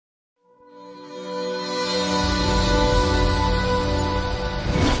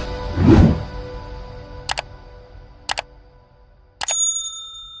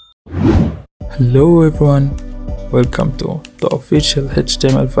Hello everyone, welcome to the official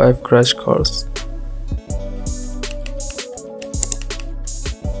HTML5 crash course.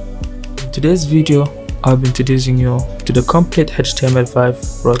 In today's video, I'll be introducing you to the complete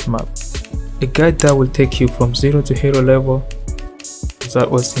HTML5 roadmap, a guide that will take you from zero to hero level. Without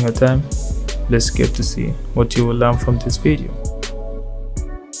wasting your time, let's get to see what you will learn from this video.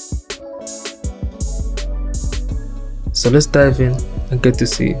 So let's dive in and get to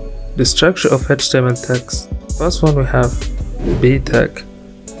see the structure of HTML tags. First one we have B tag.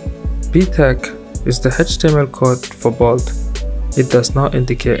 B tag is the HTML code for bold. It does not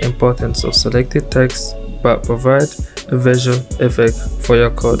indicate importance of selected text but provide a visual effect for your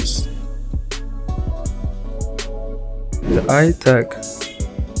codes. The I tag,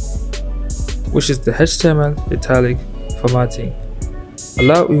 which is the HTML italic formatting,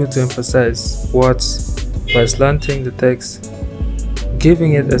 allows you to emphasize words by slanting the text,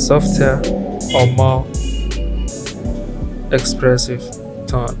 giving it a softer or more expressive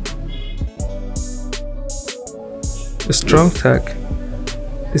tone. The strong tag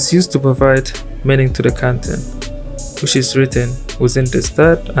is used to provide meaning to the content, which is written within the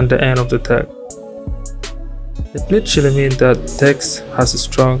start and the end of the tag. It literally means that text has a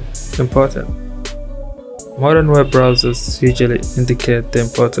strong importance. Modern web browsers usually indicate the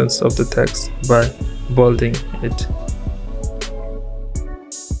importance of the text by bolding it.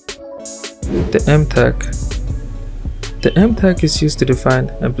 The M tag. The M tag is used to define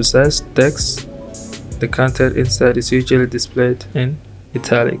and precise text. The content inside is usually displayed in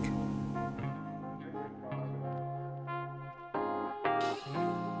italic.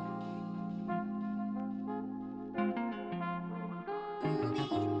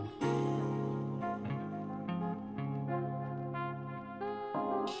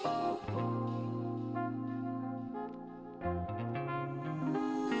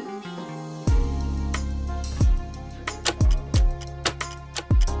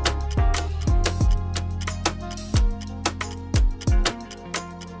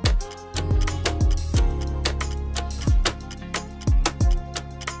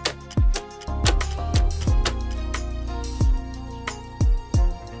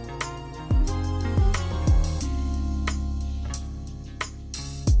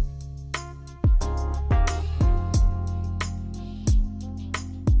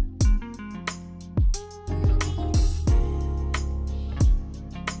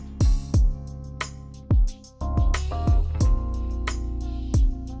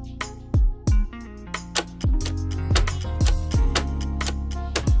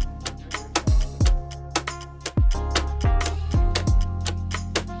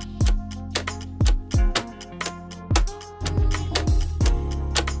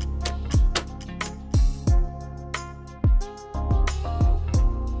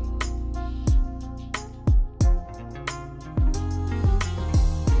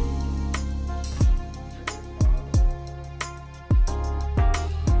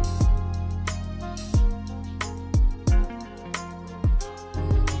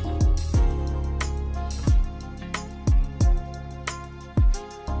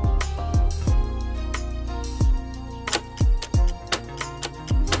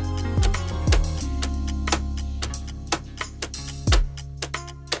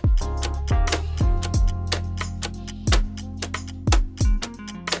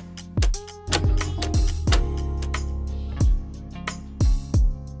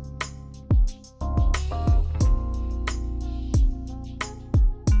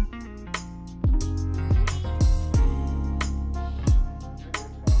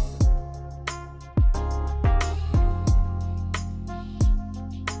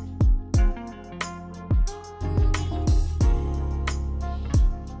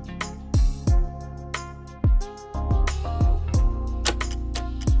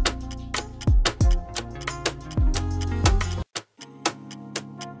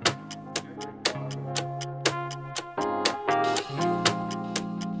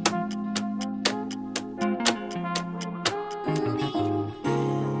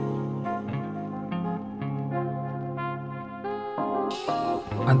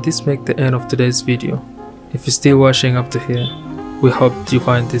 And this makes the end of today's video. If you're still watching up to here, we hope you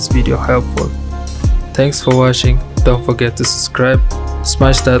find this video helpful. Thanks for watching. Don't forget to subscribe,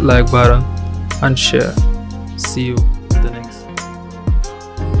 smash that like button and share. See you